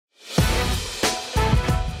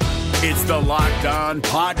It's the Locked On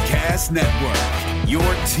Podcast Network, your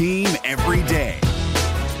team every day.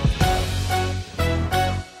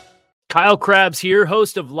 Kyle Krabs here,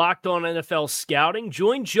 host of Locked On NFL Scouting.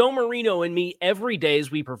 Join Joe Marino and me every day as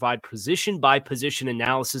we provide position-by-position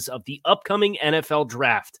analysis of the upcoming NFL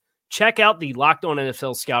Draft. Check out the Locked On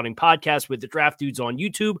NFL Scouting podcast with the Draft Dudes on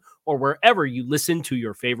YouTube or wherever you listen to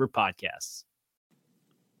your favorite podcasts.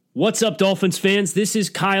 What's up, Dolphins fans? This is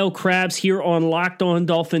Kyle Krabs here on Locked On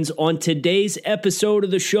Dolphins. On today's episode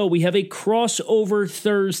of the show, we have a crossover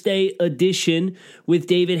Thursday edition with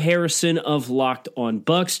David Harrison of Locked On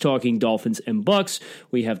Bucs, talking Dolphins and Bucs.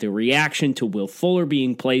 We have the reaction to Will Fuller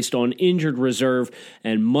being placed on injured reserve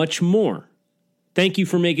and much more. Thank you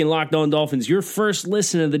for making Locked On Dolphins your first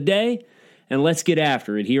listen of the day, and let's get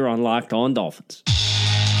after it here on Locked On Dolphins.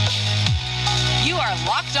 You are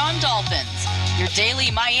Locked On Dolphins, your daily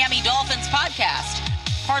Miami Dolphins podcast,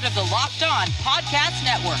 part of the Locked On Podcast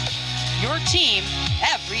Network, your team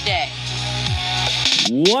every day.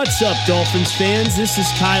 What's up, Dolphins fans? This is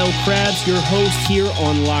Kyle Krabs, your host here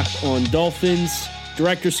on Locked On Dolphins,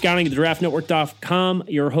 director of scouting at thedraftnetwork.com,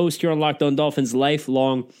 your host here on Locked On Dolphins,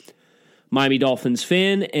 lifelong Miami Dolphins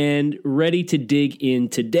fan, and ready to dig in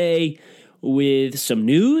today with some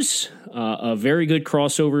news, a very good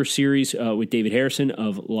crossover series with David Harrison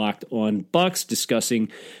of Locked On Bucs discussing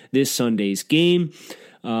this Sunday's game.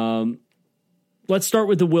 Let's start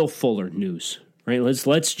with the Will Fuller news. Right,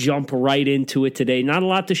 let's jump right into it today. Not a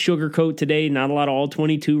lot to sugarcoat today, not a lot of all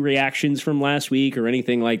 22 reactions from last week or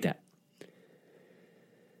anything like that.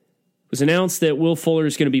 It was announced that Will Fuller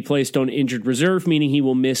is going to be placed on injured reserve, meaning he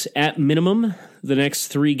will miss at minimum the next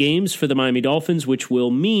 3 games for the Miami Dolphins, which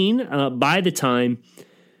will mean by the time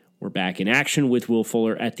we're back in action with Will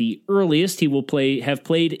Fuller at the earliest, he will have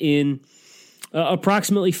played in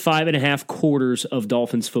approximately 5.5 quarters of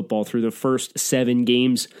Dolphins football through the first 7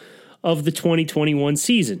 games of the 2021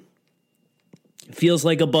 season. It feels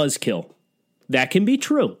like a buzzkill. That can be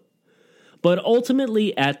true. But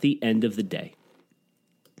ultimately, at the end of the day,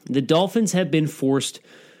 the Dolphins have been forced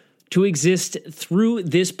to exist through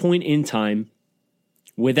this point in time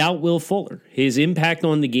without Will Fuller. His impact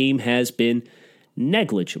on the game has been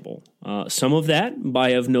negligible. Some of that by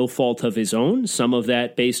of no fault of his own. Some of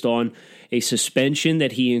that based on a suspension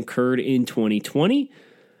that he incurred in 2020.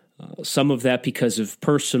 Some of that because of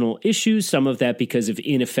personal issues. Some of that because of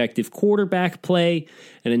ineffective quarterback play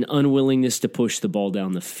and an unwillingness to push the ball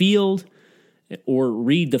down the field or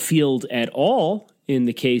read the field at all. In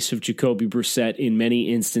the case of Jacoby Brissett, in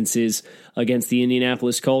many instances against the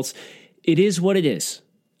Indianapolis Colts, it is what it is.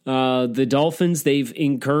 The Dolphins, they've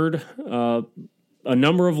incurred a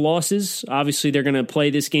number of losses. Obviously, they're going to play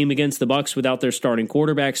this game against the Bucs without their starting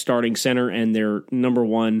quarterback, starting center, and their number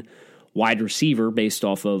 1 wide receiver based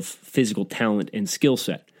off of physical talent and skill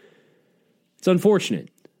set. It's unfortunate.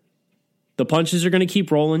 The punches are going to keep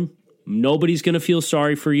rolling. Nobody's going to feel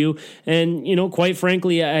sorry for you. And, quite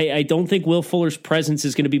frankly, I don't think Will Fuller's presence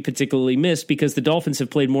is going to be particularly missed because the Dolphins have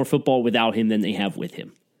played more football without him than they have with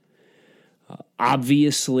him.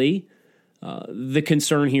 Obviously, the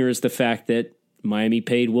concern here is the fact that Miami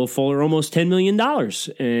paid Will Fuller almost $10 million,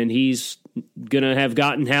 and he's going to have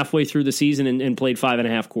gotten halfway through the season and played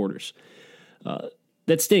 5.5 quarters.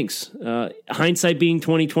 That stinks. Hindsight being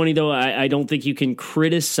 2020, though, I don't think you can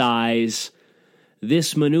criticize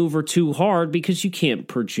this maneuver too hard because you can't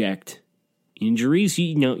project injuries.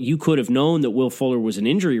 You could have known that Will Fuller was an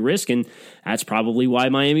injury risk, and that's probably why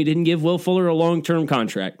Miami didn't give Will Fuller a long-term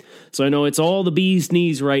contract. So I know it's all the bee's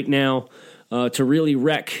knees right now to really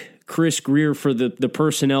wreck Chris Grier for the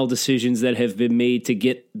personnel decisions that have been made to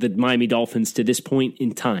get the Miami Dolphins to this point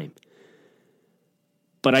in time.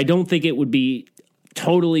 But I don't think it would be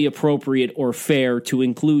totally appropriate or fair to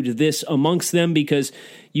include this amongst them because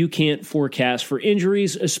you can't forecast for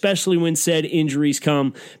injuries, especially when said injuries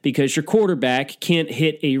come because your quarterback can't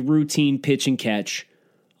hit a routine pitch and catch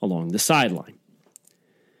along the sideline.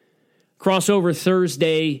 Crossover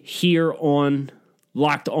Thursday here on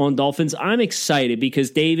Locked On Dolphins. I'm excited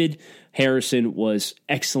because David Harrison was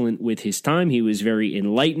excellent with his time. He was very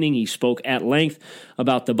enlightening. He spoke at length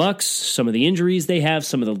about the Bucs, some of the injuries they have,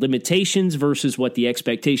 some of the limitations versus what the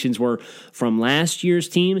expectations were from last year's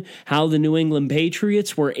team, how the New England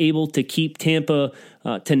Patriots were able to keep Tampa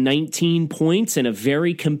to 19 points in a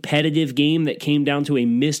very competitive game that came down to a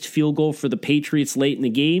missed field goal for the Patriots late in the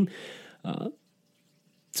game.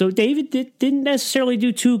 So David didn't necessarily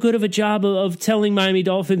do too good of a job of telling Miami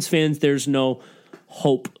Dolphins fans there's no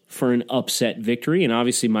hope for an upset victory. And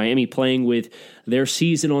obviously Miami playing with their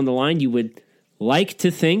season on the line, you would like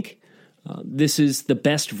to think This is the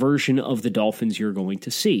best version of the Dolphins you're going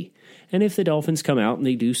to see. And if the Dolphins come out and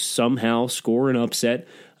they do somehow score an upset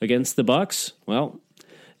against the Bucs, well,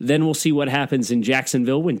 then we'll see what happens in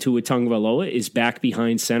Jacksonville when Tua Tagovailoa is back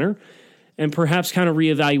behind center and perhaps kind of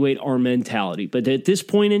reevaluate our mentality. But at this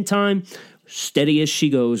point in time, steady as she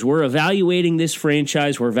goes. We're evaluating this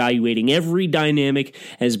franchise. We're evaluating every dynamic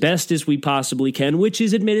as best as we possibly can, which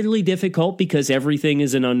is admittedly difficult because everything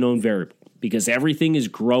is an unknown variable, because everything is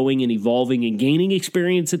growing and evolving and gaining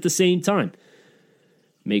experience at the same time.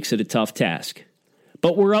 Makes it a tough task.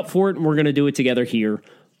 But we're up for it, and we're going to do it together here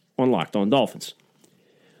on Locked On Dolphins.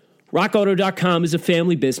 RockAuto.com is a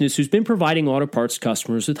family business who's been providing auto parts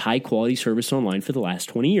customers with high-quality service online for the last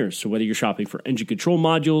 20 years. So whether you're shopping for engine control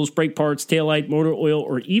modules, brake parts, taillight, motor oil,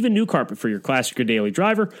 or even new carpet for your classic or daily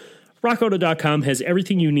driver, RockAuto.com has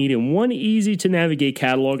everything you need in one easy-to-navigate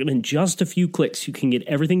catalog, and in just a few clicks, you can get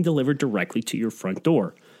everything delivered directly to your front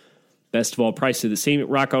door. Best of all, prices are the same at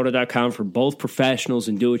RockAuto.com for both professionals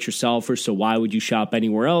and do-it-yourselfers, so why would you shop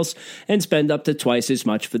anywhere else and spend up to twice as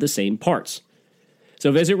much for the same parts?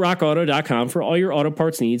 So visit RockAuto.com for all your auto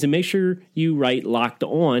parts needs and make sure you write Locked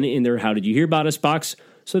On in their How Did You Hear About Us box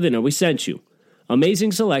so they know we sent you.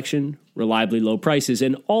 Amazing selection, reliably low prices,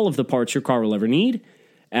 and all of the parts your car will ever need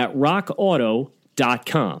at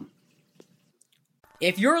RockAuto.com.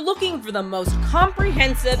 If you're looking for the most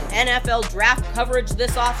comprehensive NFL draft coverage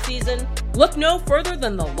this offseason, look no further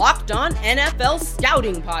than the Locked On NFL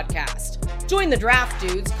Scouting Podcast. Join the draft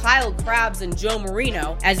dudes, Kyle Krabs and Joe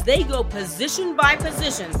Marino, as they go position by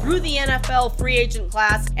position through the NFL free agent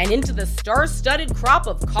class and into the star-studded crop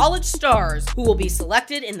of college stars who will be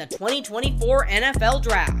selected in the 2024 NFL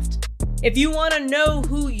Draft. If you want to know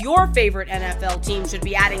who your favorite NFL team should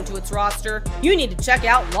be adding to its roster, you need to check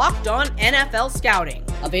out Locked On NFL Scouting,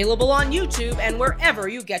 available on YouTube and wherever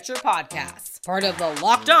you get your podcasts. Part of the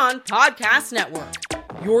Locked On Podcast Network,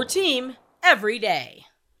 your team every day.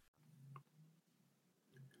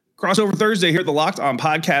 Crossover Thursday here at the Locked On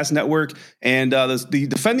Podcast Network, and the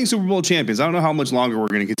defending Super Bowl champions. I don't know how much longer we're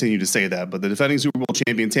going to continue to say that, but the defending Super Bowl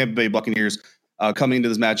champion Tampa Bay Buccaneers coming into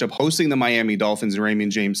this matchup, hosting the Miami Dolphins in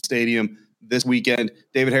Raymond James Stadium this weekend.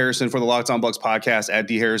 David Harrison for the Locked On Bucs podcast at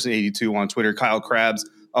DHarrison82 on Twitter. Kyle Krabs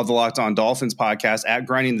of the Locked On Dolphins podcast at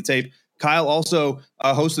Grinding the Tape. Kyle also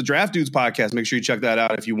hosts the Draft Dudes podcast. Make sure you check that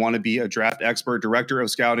out if you want to be a draft expert, director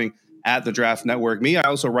of scouting at the Draft Network. Me, I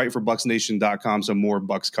also write for BucsNation.com, so more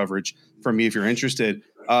Bucs coverage from me if you're interested.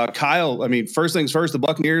 Kyle, I mean, first things first, the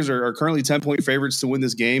Buccaneers are currently 10-point favorites to win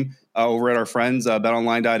this game over at our friends,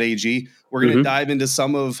 betonline.ag. We're going to dive into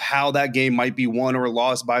some of how that game might be won or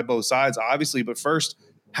lost by both sides, obviously. But first,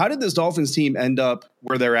 how did this Dolphins team end up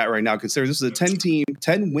where they're at right now? Consider this is a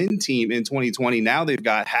 10-win team in 2020. Now they've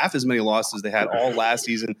got half as many losses as they had all last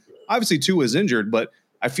season. Obviously, Tua was injured, but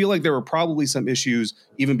I feel like there were probably some issues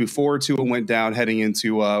even before Tua went down heading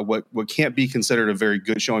into what can't be considered a very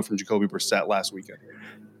good showing from Jacoby Brissett last weekend.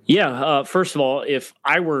 Yeah, first of all, if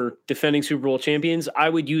I were defending Super Bowl champions, I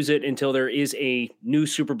would use it until there is a new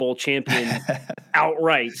Super Bowl champion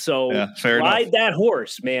outright. So ride that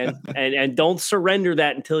horse, man, and don't surrender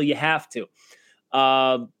that until you have to.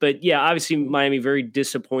 But yeah, obviously Miami, very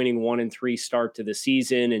disappointing 1-3 start to the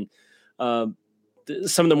season. And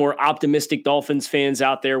some of the more optimistic Dolphins fans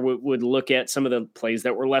out there would look at some of the plays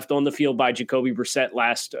that were left on the field by Jacoby Brissett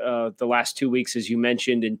the last 2 weeks, as you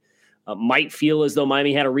mentioned, and might feel as though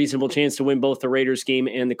Miami had a reasonable chance to win both the Raiders game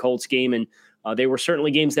and the Colts game. And they were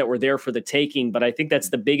certainly games that were there for the taking. But I think that's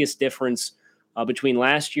the biggest difference between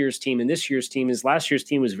last year's team and this year's team is last year's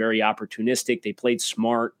team was very opportunistic. They played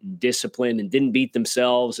smart and disciplined and didn't beat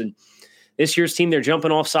themselves. And this year's team, they're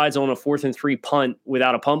jumping off sides on a 4th-and-3 punt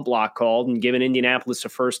without a punt block called and giving Indianapolis a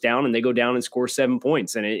first down, and they go down and score 7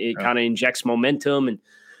 points. And it kind of injects momentum. And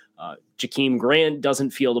Jakeem Grant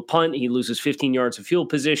doesn't field a punt. He loses 15 yards of field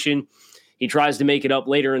position. He tries to make it up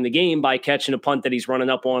later in the game by catching a punt that he's running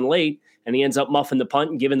up on late, and he ends up muffing the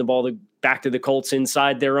punt and giving the ball back to the Colts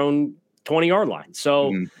inside their own 20-yard line.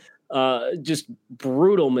 So just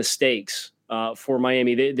brutal mistakes for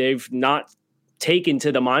Miami. They've not taken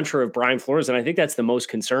to the mantra of Brian Flores, and I think that's the most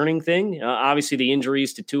concerning thing. Obviously, the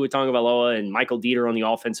injuries to Tua Tagovailoa and Michael Dieter on the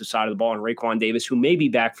offensive side of the ball and Raekwon Davis, who may be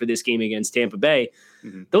back for this game against Tampa Bay,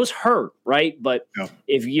 those hurt, right? But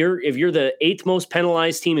if you're the 8th most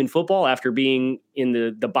penalized team in football after being in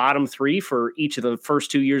the bottom 3 for each of the first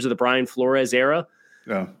 2 years of the Brian Flores era,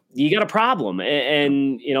 you got a problem.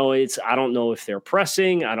 And you know, I don't know if they're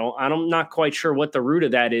pressing. I'm not quite sure what the root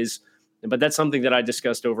of that is. But that's something that I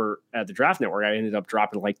discussed over at the Draft Network. I ended up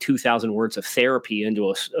dropping like 2,000 words of therapy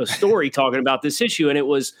into a story talking about this issue. And it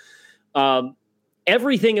was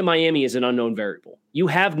everything in Miami is an unknown variable. You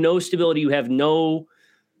have no stability. You have no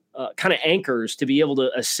kind of anchors to be able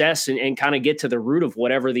to assess and kind of get to the root of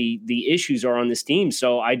whatever the issues are on this team.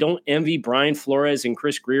 So I don't envy Brian Flores and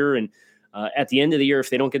Chris Greer. And at the end of the year, if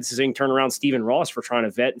they don't get this thing turned around, Stephen Ross for trying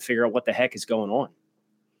to vet and figure out what the heck is going on.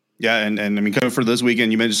 Yeah, and I mean, coming for this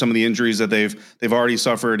weekend, you mentioned some of the injuries that they've already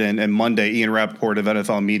suffered. And Monday, Ian Rappaport of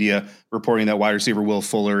NFL Media reporting that wide receiver Will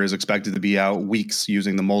Fuller is expected to be out weeks,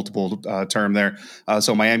 using the multiple term there.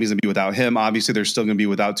 So Miami's going to be without him. Obviously, they're still going to be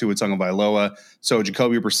without Tua Tagovailoa. So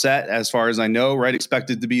Jacoby Brissett, as far as I know, right,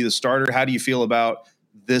 expected to be the starter. How do you feel about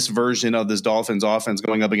this version of this Dolphins offense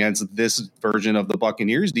going up against this version of the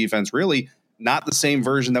Buccaneers defense? Really not the same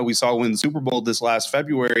version that we saw win the Super Bowl this last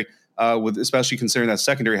February. With especially considering that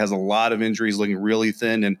secondary has a lot of injuries, looking really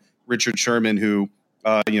thin, and Richard Sherman, who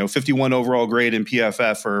 51 overall grade in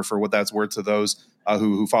PFF for what that's worth to those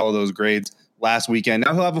who follow those grades last weekend.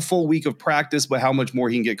 Now he'll have a full week of practice, but how much more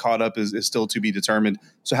he can get caught up is still to be determined.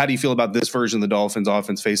 So how do you feel about this version of the Dolphins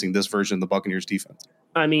offense facing this version of the Buccaneers defense?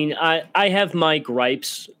 I mean, I have my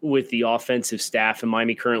gripes with the offensive staff, and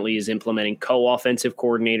Miami currently is implementing co-offensive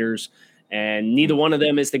coordinators. And neither one of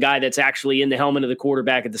them is the guy that's actually in the helmet of the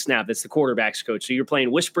quarterback at the snap. That's the quarterback's coach. So you're playing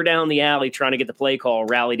whisper down the alley, trying to get the play call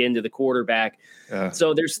rallied into the quarterback.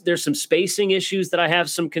 So there's some spacing issues that I have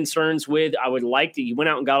some concerns with. I would like to, you went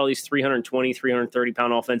out and got all these 320,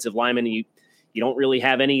 330-pound offensive linemen, and you don't really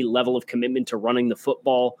have any level of commitment to running the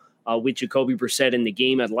football with Jacoby Brissett in the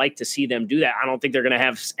game. I'd like to see them do that. I don't think they're going to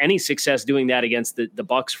have any success doing that against the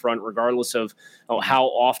Bucs front, regardless of how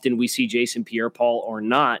often we see Jason Pierre-Paul or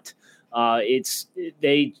not.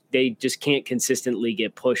 They just can't consistently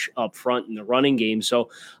get push up front in the running game. So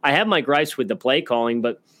I have my gripes with the play calling,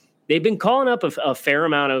 but they've been calling up a fair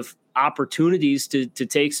amount of opportunities to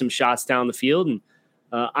take some shots down the field. And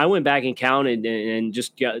I went back and counted and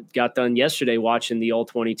just got done yesterday watching the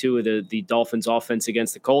all-22 of the Dolphins offense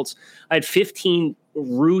against the Colts. I had 15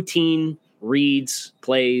 routine reads,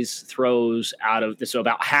 plays, throws out of this. So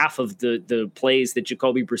about half of the plays that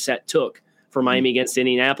Jacoby Brissett took for Miami against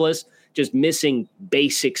Indianapolis, just missing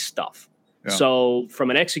basic stuff. Yeah. So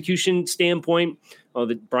from an execution standpoint,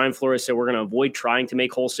 Brian Flores said we're going to avoid trying to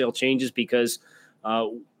make wholesale changes because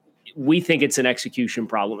we think it's an execution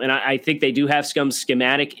problem. And I think they do have some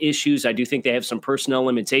schematic issues. I do think they have some personnel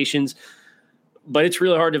limitations. But it's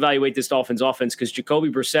really hard to evaluate this Dolphins offense because Jacoby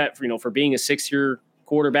Brissett, for being a 6-year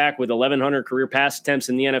quarterback with 1,100 career pass attempts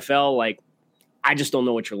in the NFL, I just don't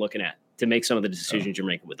know what you're looking at to make some of the decisions you're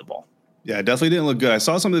making with the ball. Yeah, it definitely didn't look good. I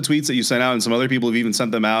saw some of the tweets that you sent out, and some other people have even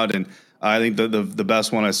sent them out. And I think the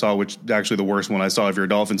best one I saw, which actually the worst one I saw, if you're a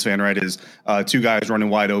Dolphins fan, right, is two guys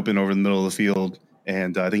running wide open over the middle of the field.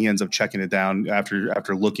 And I think he ends up checking it down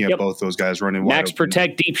after looking at both those guys running wide open. Max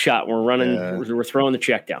protect deep shot. We're running. Yeah. We're throwing the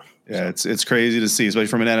check down. Yeah, so. It's crazy to see, especially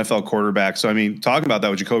from an NFL quarterback. So I mean, talking about that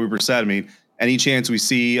with Jacoby Brissett, I mean, any chance we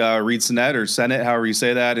see Reed Sinnett or Sennett, however you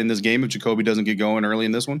say that, in this game if Jacoby doesn't get going early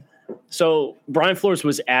in this one? So Brian Flores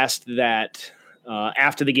was asked that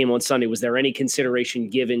after the game on Sunday, was there any consideration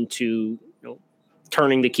given to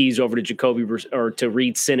turning the keys over to Jacoby or to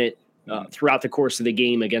Reed Sinnett throughout the course of the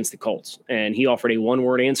game against the Colts? And he offered a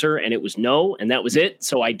one-word answer, and it was no, and that was it.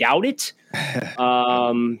 So I doubt it.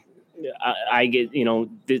 I get,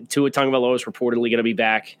 Tua Tagovailoa is reportedly going to be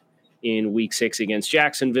back in Week 6 against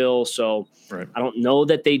Jacksonville. So right. I don't know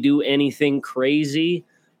that they do anything crazy.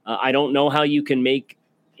 I don't know how you can make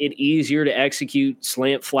it easier to execute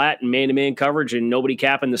slant flat and man-to-man coverage and nobody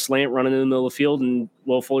capping the slant running in the middle of the field, and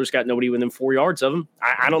Will Fuller's got nobody within 4 yards of him.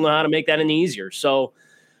 I don't know how to make that any easier. So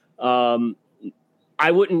I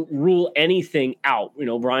wouldn't rule anything out.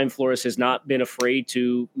 Brian Flores has not been afraid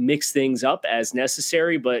to mix things up as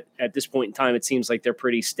necessary, but at this point in time, it seems like they're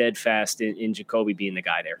pretty steadfast in Jacoby being the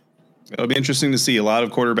guy there. It'll be interesting to see. A lot of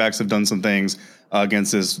quarterbacks have done some things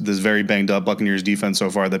against this very banged up Buccaneers defense so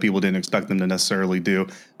far that people didn't expect them to necessarily do.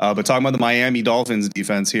 But talking about the Miami Dolphins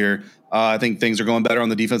defense here, I think things are going better on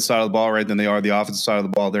the defensive side of the ball, right, than they are the offensive side of the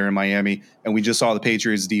ball there in Miami. And we just saw the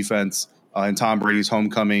Patriots defense and Tom Brady's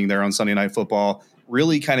homecoming there on Sunday Night Football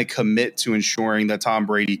really kind of commit to ensuring that Tom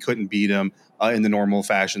Brady couldn't beat him in the normal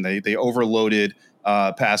fashion. They overloaded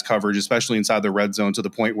pass coverage, especially inside the red zone, to the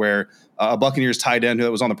point where a Buccaneers tight end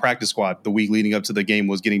that was on the practice squad the week leading up to the game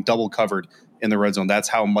was getting double covered in the red zone. That's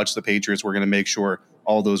how much the Patriots were going to make sure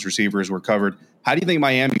all those receivers were covered. How do you think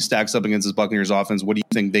Miami stacks up against this Buccaneers offense? What do you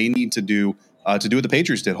think they need to do what the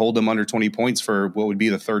Patriots did, hold them under 20 points for what would be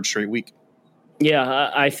the third straight week?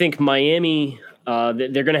 Yeah, I think Miami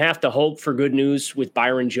They're going to have to hope for good news with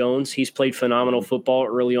Byron Jones. He's played phenomenal football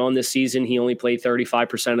early on this season. He only played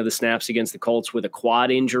 35% of the snaps against the Colts with a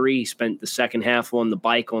quad injury. He spent the second half on the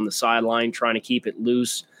bike on the sideline trying to keep it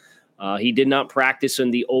loose. He did not practice in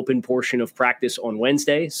the open portion of practice on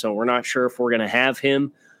Wednesday, so we're not sure if we're going to have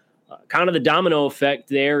him. Kind of the domino effect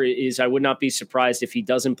there is I would not be surprised if he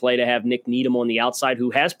doesn't play to have Nick Needham on the outside,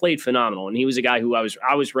 who has played phenomenal. And he was a guy who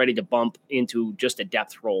I was ready to bump into just a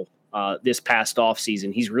depth role this past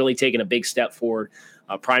offseason. He's really taken a big step forward,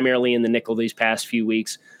 primarily in the nickel these past few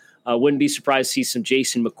weeks. Wouldn't be surprised to see some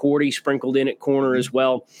Jason McCourty sprinkled in at corner as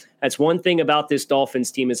well. That's one thing about this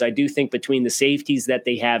Dolphins team is I do think between the safeties that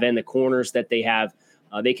they have and the corners that they have,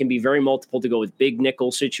 they can be very multiple to go with big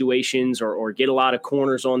nickel situations or get a lot of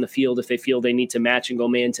corners on the field if they feel they need to match and go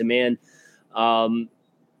man-to-man.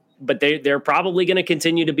 But they're probably going to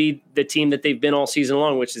continue to be the team that they've been all season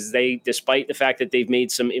long, which is despite the fact that they've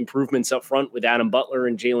made some improvements up front with Adam Butler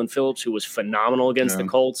and Jalen Phillips, who was phenomenal against the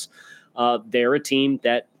Colts, they're a team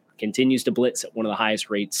that continues to blitz at one of the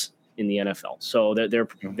highest rates in the NFL. So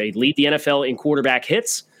they lead the NFL in quarterback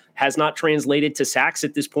hits, has not translated to sacks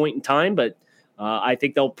at this point in time, but I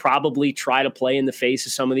think they'll probably try to play in the face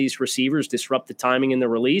of some of these receivers, disrupt the timing in the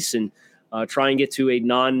release, and try and get to a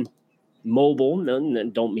non-mobile.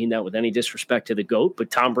 And don't mean that with any disrespect to the GOAT, but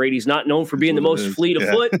Tom Brady's not known for being the most fleet of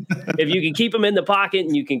foot. If you can keep him in the pocket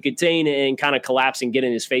and you can contain and kind of collapse and get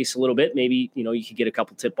in his face a little bit, maybe you could get a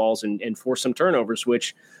couple tip balls and force some turnovers,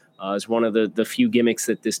 which is one of the few gimmicks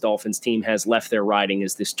that this Dolphins team has left there riding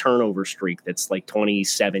is this turnover streak that's like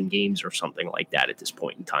 27 games or something like that at this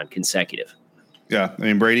point in time, consecutive. Yeah, I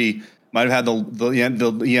mean, Brady might have had the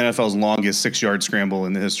NFL's longest 6-yard scramble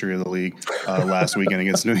in the history of the league last weekend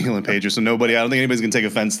against New England Patriots. So I don't think anybody's going to take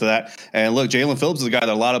offense to that. And look, Jalen Phillips is a guy that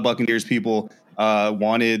a lot of Buccaneers people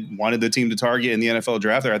wanted the team to target in the NFL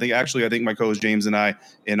draft there. I think my coach James and I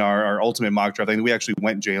in our ultimate mock draft, I think we actually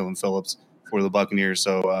went Jalen Phillips for the Buccaneers.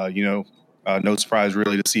 So, no surprise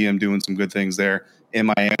really to see him doing some good things there in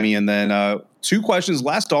Miami. And then 2 questions.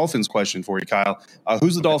 Last Dolphins question for you, Kyle.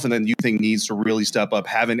 Who's the Dolphin that you think needs to really step up,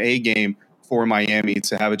 have an A game for Miami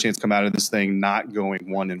to have a chance to come out of this thing not going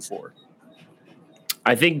 1-4?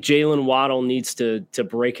 I think Jalen Waddle needs to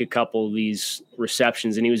break a couple of these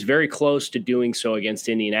receptions, and he was very close to doing so against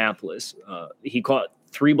Indianapolis. He caught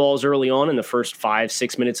 3 balls early on in the first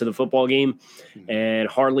 5-6 minutes of the football game and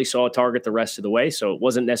hardly saw a target the rest of the way. So it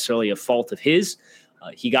wasn't necessarily a fault of his.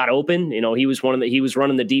 He got open. He was he was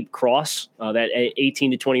running the deep cross, that 18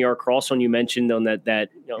 to 20 yard cross one you mentioned on that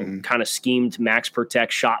kind of schemed max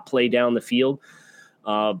protect shot play down the field.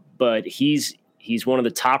 But he's one of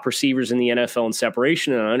the top receivers in the NFL in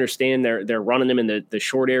separation, and I understand they're running him in the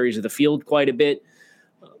short areas of the field quite a bit.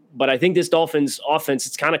 But I think this Dolphins offense,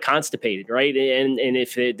 it's kind of constipated, right? And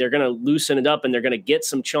if they're going to loosen it up and they're going to get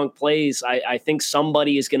some chunk plays, I think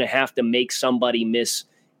somebody is going to have to make somebody miss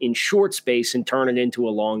in short space and turn it into a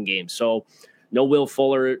long game. So no Will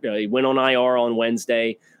Fuller. He went on IR on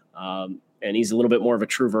Wednesday, and he's a little bit more of a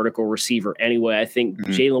true vertical receiver anyway. I think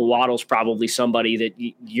Jalen Waddle's probably somebody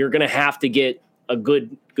that you're going to have to get a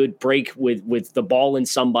good break with the ball in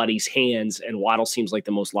somebody's hands, and Waddle seems like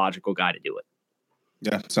the most logical guy to do it.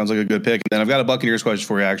 Yeah, sounds like a good pick. And then I've got a Buccaneers question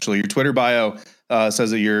for you, actually. Your Twitter bio says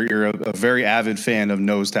that you're a very avid fan of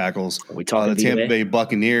nose tackles. We talking the Tampa Bay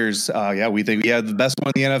Buccaneers. We think we have the best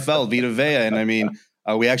one in the NFL, Vita Vea. And I mean,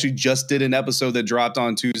 we actually just did an episode that dropped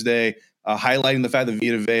on Tuesday highlighting the fact that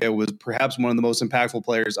Vita Vea was perhaps one of the most impactful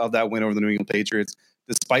players of that win over the New England Patriots,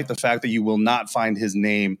 despite the fact that you will not find his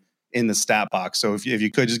name in the stat box. So if you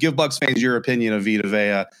could just give Bucs fans your opinion of Vita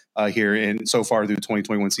Vea here and so far through the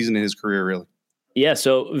 2021 season in his career, really. Yeah,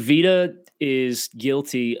 so Vita is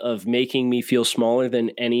guilty of making me feel smaller than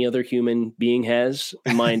any other human being has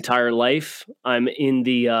in my entire life. I'm in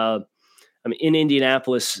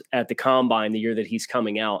Indianapolis at the Combine the year that he's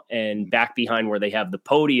coming out, and back behind where they have the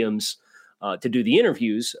podiums to do the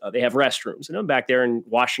interviews, they have restrooms. And I'm back there and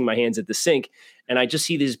washing my hands at the sink, and I just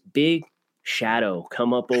see this big shadow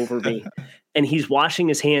come up over me, and he's washing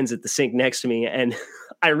his hands at the sink next to me, and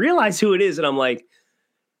I realize who it is, and I'm like,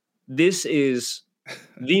 this is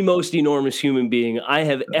the most enormous human being I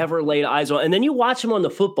have ever laid eyes on. And then you watch him on the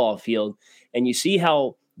football field and you see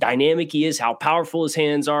how dynamic he is, how powerful his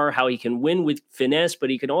hands are, how he can win with finesse, but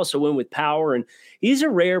he can also win with power. And he's a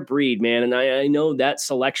rare breed, man. And I know that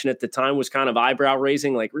selection at the time was kind of eyebrow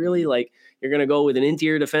raising. Like, really? Like, you're going to go with an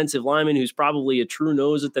interior defensive lineman who's probably a true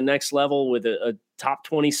nose at the next level with a top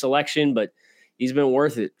 20 selection, but he's been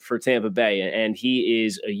worth it for Tampa Bay, and he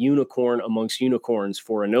is a unicorn amongst unicorns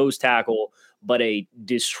for a nose tackle, but a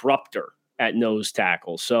disruptor at nose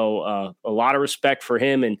tackle. So a lot of respect for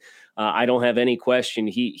him. And I don't have any question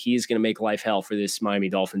he's going to make life hell for this Miami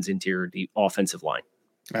Dolphins interior offensive line.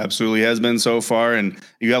 Absolutely has been so far, and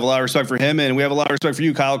you have a lot of respect for him, and we have a lot of respect for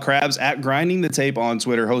you, Kyle Krabs, at Grinding the Tape on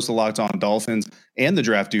Twitter, host of Locked On Dolphins and the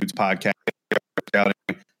Draft Dudes podcast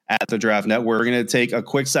at the Draft Network. We're going to take a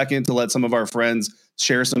quick second to let some of our friends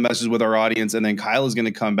share some messages with our audience, and then Kyle is going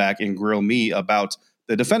to come back and grill me about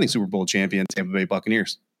the defending Super Bowl champion Tampa Bay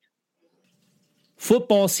Buccaneers.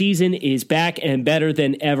 Football season is back and better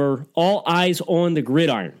than ever. All eyes on the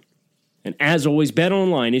gridiron. And as always,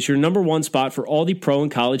 BetOnline is your number one spot for all the pro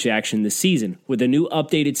and college action this season. With a new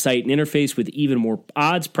updated site and interface with even more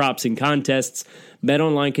odds, props, and contests,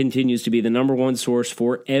 BetOnline continues to be the number one source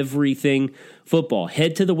for everything football.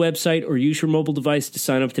 Head to the website or use your mobile device to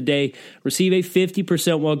sign up today. Receive a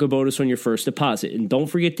 50% welcome bonus on your first deposit. And don't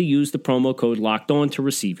forget to use the promo code LOCKEDON to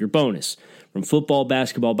receive your bonus. From football,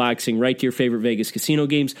 basketball, boxing, right to your favorite Vegas casino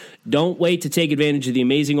games, don't wait to take advantage of the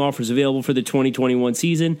amazing offers available for the 2021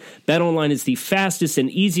 season. BetOnline is the fastest and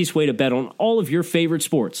easiest way to bet on all of your favorite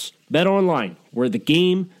sports. BetOnline, where the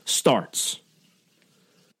game starts.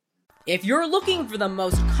 If you're looking for the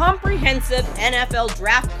most comprehensive NFL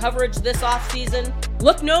draft coverage this offseason,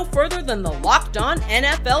 look no further than the Locked On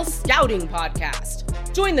NFL Scouting Podcast.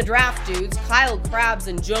 Join the Draft Dudes, Kyle Krabs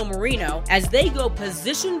and Joe Marino, as they go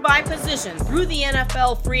position by position through the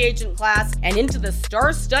NFL free agent class and into the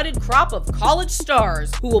star-studded crop of college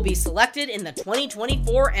stars who will be selected in the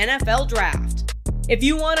 2024 NFL Draft. If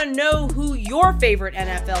you want to know who your favorite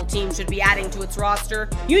NFL team should be adding to its roster,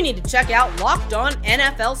 you need to check out Locked On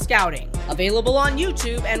NFL Scouting, available on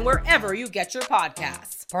YouTube and wherever you get your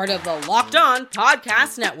podcasts. Part of the Locked On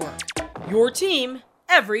Podcast Network, your team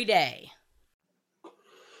every day.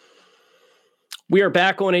 We are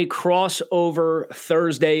back on a crossover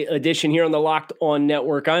Thursday edition here on the Locked On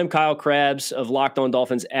Network. I'm Kyle Krabs of Locked On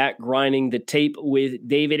Dolphins at Grinding the Tape with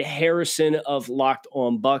David Harrison of Locked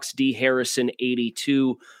On Bucs, D Harrison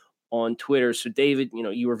 82 on Twitter. So David,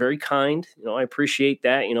 you were very kind. I appreciate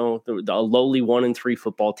that. The lowly 1-3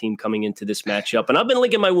 football team coming into this matchup, and I've been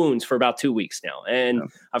licking my wounds for about 2 weeks now.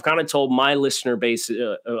 And I've kind of told my listener base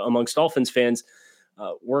amongst Dolphins fans,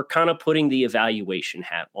 we're kind of putting the evaluation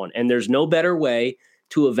hat on, and there's no better way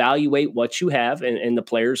to evaluate what you have and the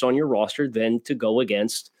players on your roster than to go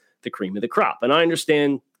against the cream of the crop. And I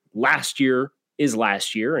understand last year is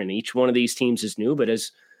last year, and each one of these teams is new. But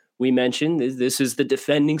as we mentioned, this is the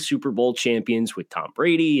defending Super Bowl champions with Tom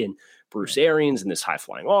Brady and Bruce Arians and this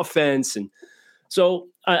high-flying offense. And so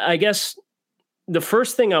I guess the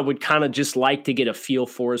first thing I would kind of just like to get a feel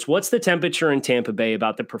for is what's the temperature in Tampa Bay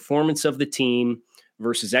about the performance of the team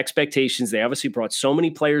versus expectations. They obviously brought so many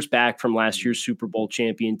players back from last year's Super Bowl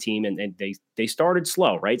champion team, and they started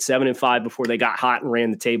slow, right? 7-5 before they got hot and ran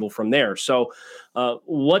the table from there. So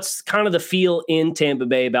what's kind of the feel in Tampa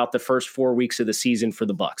Bay about the first 4 weeks of the season for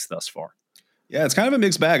the Bucs thus far? Yeah, it's kind of a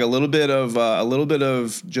mixed bag. A little bit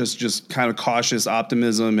of just kind of cautious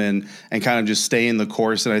optimism and kind of just staying the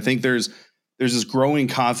course. And I think there's this growing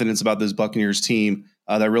confidence about this Buccaneers team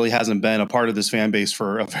that really hasn't been a part of this fan base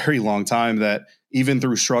for a very long time, that even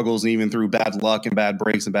through struggles and even through bad luck and bad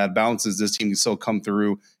breaks and bad bounces, this team can still come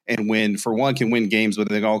through and win. For one, can win games, but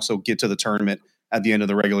they can also get to the tournament at the end of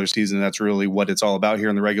the regular season. That's really what it's all about here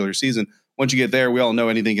in the regular season. Once you get there, we all know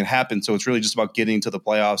anything can happen. So it's really just about getting to the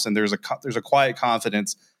playoffs. And there's a quiet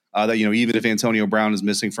confidence that, even if Antonio Brown is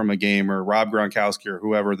missing from a game or Rob Gronkowski or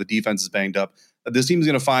whoever, the defense is banged up, this team is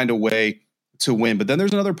going to find a way to win. But then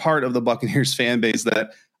there's another part of the Buccaneers fan base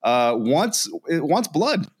that wants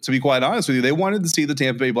blood, to be quite honest with you. They wanted to see the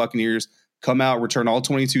Tampa Bay Buccaneers come out, return all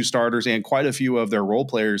 22 starters and quite a few of their role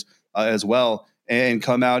players as well, and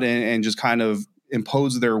come out and just kind of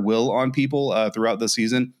impose their will on people throughout the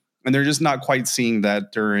season. And they're just not quite seeing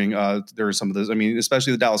that during some of this. I mean,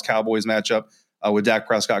 especially the Dallas Cowboys matchup with Dak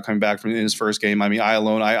Prescott coming back from in his first game. I mean,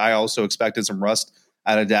 I also expected some rust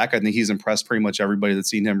out of Dak. I think he's impressed pretty much everybody that's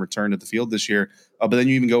seen him return to the field this year. But then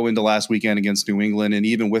you even go into last weekend against New England, and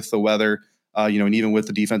even with the weather, and even with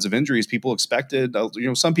the defensive injuries, people expected,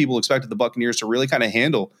 some people expected the Buccaneers to really kind of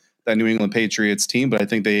handle that New England Patriots team. But I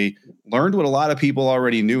think they learned what a lot of people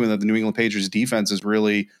already knew, and that the New England Patriots defense is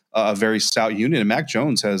really a very stout unit. And Mac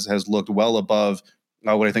Jones has looked well above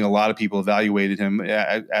what I think a lot of people evaluated him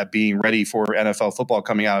at being ready for NFL football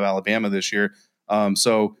coming out of Alabama this year.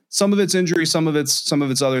 So some of it's injury, some of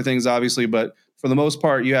it's other things, obviously, but for the most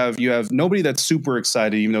part, you have nobody that's super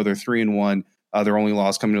excited, even though they're 3-1, their only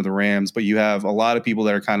loss coming to the Rams, but you have a lot of people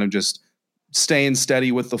that are kind of just staying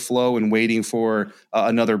steady with the flow and waiting for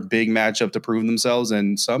another big matchup to prove themselves.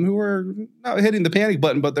 And some who are not hitting the panic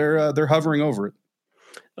button, but they're hovering over it.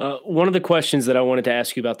 One of the questions that I wanted to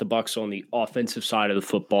ask you about the Bucs on the offensive side of the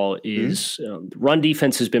football is run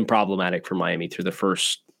defense has been problematic for Miami through the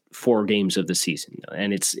first 4 games of the season,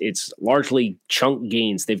 and it's largely chunk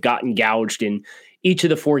gains. They've gotten gouged in each of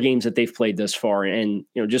the 4 games that they've played thus far, and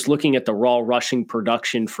just looking at the raw rushing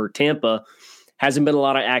production for Tampa, hasn't been a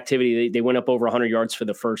lot of activity. They went up over 100 yards for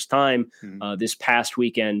the first time this past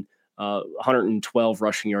weekend. 112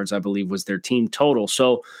 rushing yards, I believe, was their team total.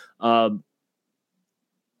 So.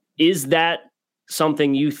 Is that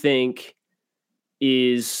something you think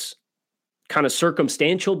is kind of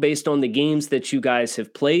circumstantial based on the games that you guys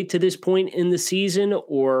have played to this point in the season?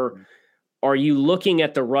 Or are you looking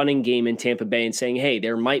at the running game in Tampa Bay and saying, hey,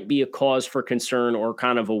 there might be a cause for concern or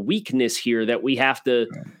kind of a weakness here that we have to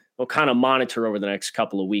kind of monitor over the next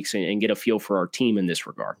couple of weeks and get a feel for our team in this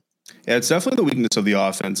regard? Yeah, it's definitely the weakness of the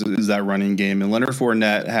offense is that running game. And Leonard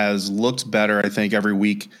Fournette has looked better, I think, every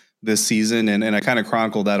week this season. And I kind of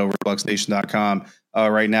chronicled that over BucsNation.com.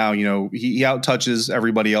 Right now, he out-touches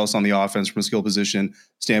everybody else on the offense from a skill position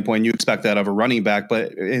standpoint. You expect that of a running back,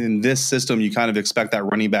 but in this system, you kind of expect that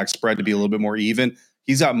running back spread to be a little bit more even.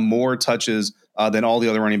 He's got more touches than all the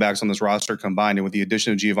other running backs on this roster combined. And with the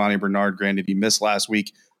addition of Giovanni Bernard, granted he missed last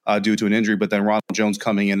week due to an injury, but then Ronald Jones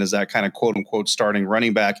coming in as that kind of quote-unquote starting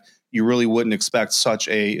running back, you really wouldn't expect such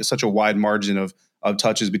a wide margin of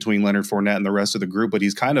touches between Leonard Fournette and the rest of the group, but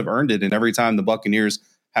he's kind of earned it. And every time the Buccaneers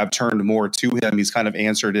have turned more to him, he's kind of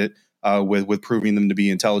answered it with proving them to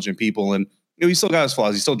be intelligent people. And he still got his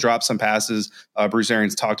flaws. He still drops some passes. Bruce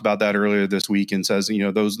Arians talked about that earlier this week and says,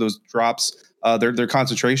 those drops, their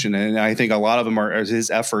concentration. And I think a lot of them are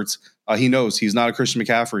his efforts. He knows he's not a Christian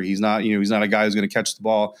McCaffrey. He's not a guy who's going to catch the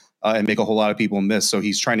ball and make a whole lot of people miss. So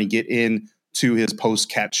he's trying to get in to his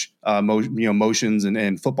post-catch motions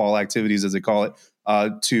and football activities, as they call it,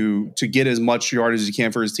 to get as much yardage as he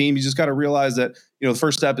can for his team. He's just got to realize that the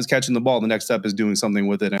first step is catching the ball, the next step is doing something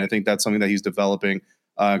with it, and I think that's something that he's developing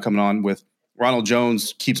coming on with. Ronald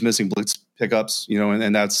Jones keeps missing blitz pickups,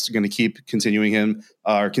 and that's going to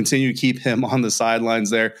continue to keep him on the sidelines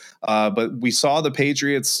there. But we saw the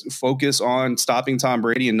Patriots focus on stopping Tom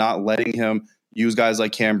Brady and not letting him use guys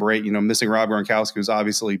like Cam Brate. Missing Rob Gronkowski was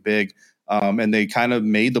obviously big. And they kind of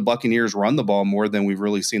made the Buccaneers run the ball more than we've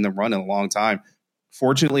really seen them run in a long time.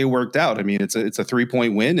 Fortunately, it worked out. I mean, it's a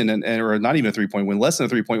 3-point win or not even a 3-point win, less than a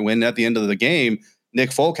 3-point win. At the end of the game,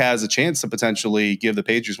 Nick Folk has a chance to potentially give the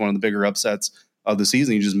Patriots one of the bigger upsets of the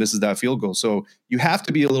season. He just misses that field goal. So you have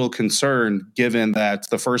to be a little concerned given that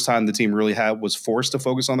the first time the team really was forced to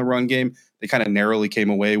focus on the run game, they kind of narrowly came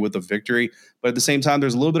away with a victory. But at the same time,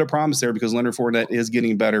 there's a little bit of promise there because Leonard Fournette is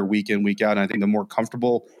getting better week in, week out. And I think the more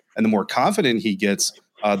comfortable and the more confident he gets,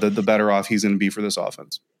 the better off he's going to be for this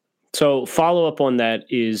offense. So follow up on that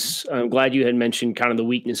is I'm glad you had mentioned kind of the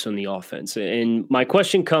weakness on the offense. And my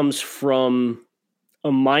question comes from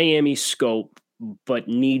a Miami scope, but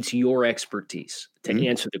needs your expertise to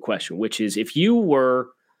answer the question, which is if you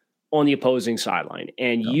were on the opposing sideline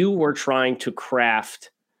and you were trying to craft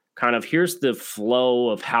kind of here's the flow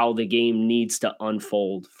of how the game needs to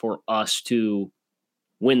unfold for us to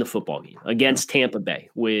win the football game against Tampa Bay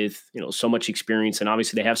with, so much experience. And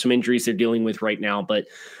obviously they have some injuries they're dealing with right now, but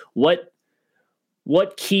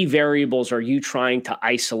what key variables are you trying to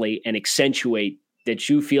isolate and accentuate that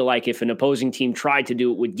you feel like if an opposing team tried to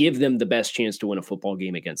do it would give them the best chance to win a football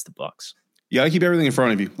game against the Bucs? You got to keep everything in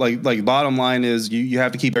front of you. Like bottom line is you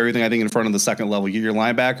have to keep everything, I think, in front of the second level. Your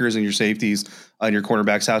linebackers and your safeties and your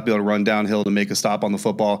cornerbacks have to be able to run downhill to make a stop on the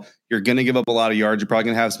football. You're going to give up a lot of yards. You're probably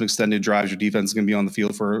going to have some extended drives. Your defense is going to be on the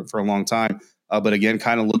field for a long time. But again,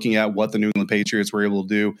 kind of looking at what the New England Patriots were able to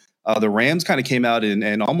do. The Rams kind of came out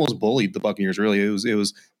and almost bullied the Buccaneers. Really, it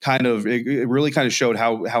was kind of it really kind of showed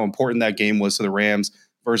how important that game was to the Rams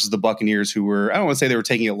versus the Buccaneers, who were, I don't want to say they were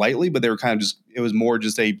taking it lightly, but they were kind of it was more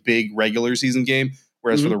just a big regular season game.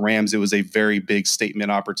 Whereas for the Rams, it was a very big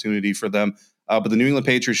statement opportunity for them. But the New England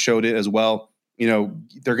Patriots showed it as well.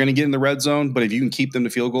 They're going to get in the red zone, but if you can keep them to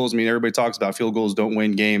field goals, I mean, everybody talks about field goals don't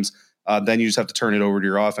win games. Then you just have to turn it over to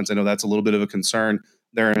your offense. I know that's a little bit of a concern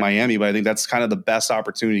there in Miami, but I think that's kind of the best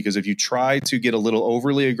opportunity because if you try to get a little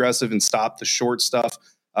overly aggressive and stop the short stuff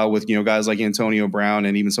with guys like Antonio Brown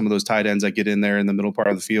and even some of those tight ends that get in there in the middle part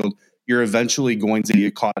of the field, you're eventually going to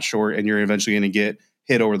get caught short and you're eventually going to get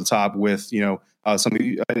hit over the top with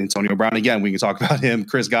somebody. Antonio Brown, again, we can talk about him.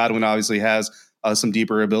 Chris Godwin obviously has some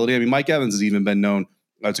deeper ability. I mean, Mike Evans has even been known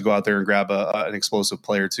to go out there and grab an explosive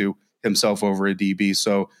player to himself over a DB.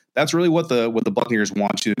 So that's really what the Buccaneers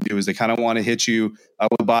want you to do is they kind of want to hit you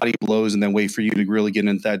with body blows and then wait for you to really get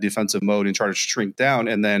into that defensive mode and try to shrink down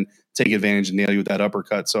and then take advantage and nail you with that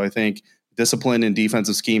uppercut. So I think discipline in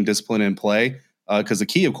defensive scheme, discipline in play Because the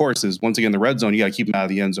key, of course, is once again the red zone. You got to keep them out of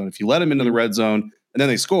the end zone. If you let them into the red zone and then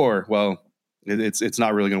they score, well, it's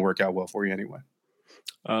not really going to work out well for you anyway.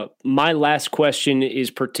 My last question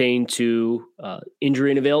is pertained to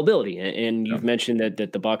injury and availability, and you've mentioned that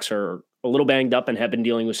the Bucs are a little banged up and have been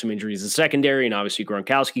dealing with some injuries in the secondary, and obviously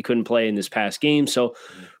Gronkowski couldn't play in this past game. So,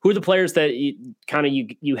 who are the players that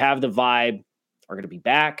you have the vibe are going to be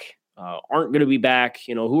back? Aren't going to be back?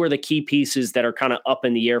 Who are the key pieces that are kind of up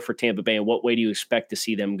in the air for Tampa Bay, and what way do you expect to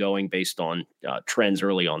see them going based on trends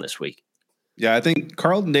early on this week? Yeah, I think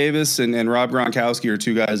Carlton Davis and Rob Gronkowski are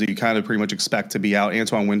two guys that you kind of pretty much expect to be out.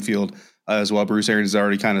 Antoine Winfield as well. Bruce Arians has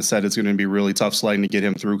already kind of said it's going to be really tough sledding to get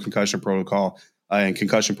him through concussion protocol. And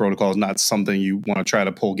concussion protocol is not something you want to try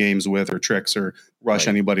to pull games with or tricks or rush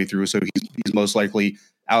anybody through. So he's most likely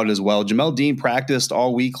out as well. Jamel Dean practiced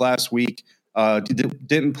all week last week.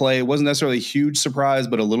 Didn't play. It wasn't necessarily a huge surprise,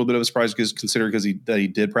 but a little bit of a surprise because he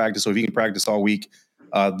did practice. So if he can practice all week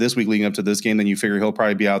this week leading up to this game, then you figure he'll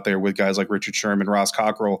probably be out there with guys like Richard Sherman, Ross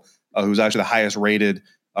Cockrell, who's actually the highest rated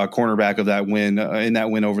cornerback of that win in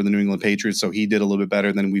that win over the New England Patriots. So he did a little bit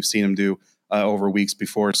better than we've seen him do over weeks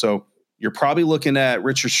before. So you're probably looking at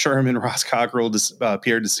Richard Sherman, Ross Cockrell,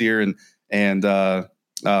 Pierre Desir, and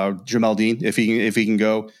Jamel Dean if he can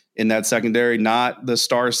go in that secondary, not the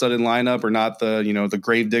star-studded lineup or not the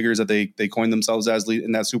grave diggers that they coined themselves as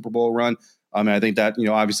in that Super Bowl run. I think that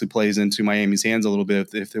obviously plays into Miami's hands a little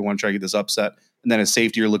bit if they want to try to get this upset. And then as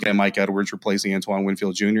safety, you're looking at Mike Edwards replacing Antoine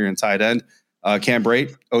Winfield Jr. and tight end Cam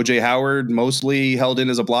Brate, O.J. Howard mostly held in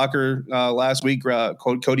as a blocker last week.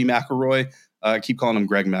 Cody McElroy, I keep calling him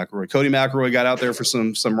Greg McElroy. Cody McElroy got out there for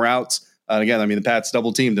some routes. Again, the Pats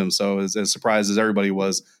double teamed him, so as surprised as everybody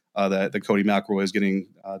was that Cody McElroy is getting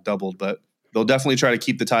doubled. But they'll definitely try to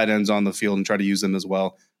keep the tight ends on the field and try to use them as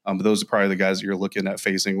well. But those are probably the guys that you're looking at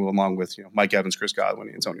facing, along with Mike Evans, Chris Godwin,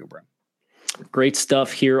 and Antonio Brown. Great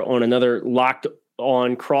stuff here on another Locked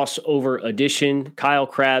On crossover edition. Kyle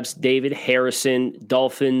Krabs, David Harrison,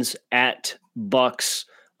 Dolphins at Bucs.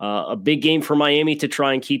 A big game for Miami to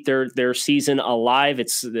try and keep their season alive.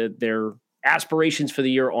 It's their aspirations for the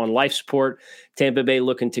year on life support. Tampa Bay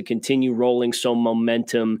looking to continue rolling some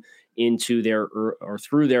momentum into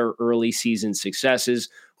through their early season successes.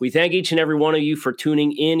 We thank each and every one of you for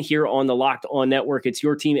tuning in here on the Locked On Network. It's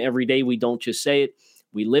your team every day. We don't just say it,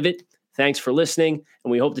 we live it. Thanks for listening,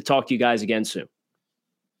 and we hope to talk to you guys again soon.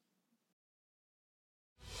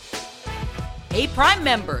 Hey, Prime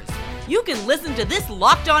members, you can listen to this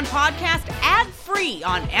Locked On podcast ad-free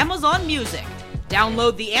on Amazon Music.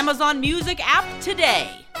 Download the Amazon Music app today.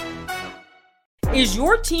 Is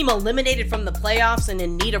your team eliminated from the playoffs and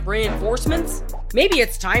in need of reinforcements? Maybe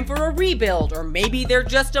it's time for a rebuild, or maybe they're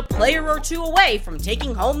just a player or two away from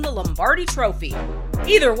taking home the Lombardi Trophy.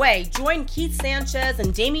 Either way, join Keith Sanchez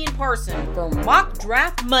and Damian Parson for Mock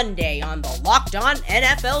Draft Monday on the Locked On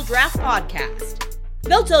NFL Draft Podcast.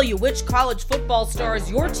 They'll tell you which college football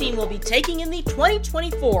stars your team will be taking in the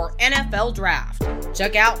 2024 NFL Draft.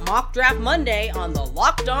 Check out Mock Draft Monday on the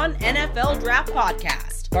Locked On NFL Draft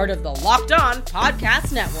Podcast, part of the Locked On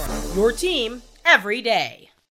Podcast Network. Your team every day.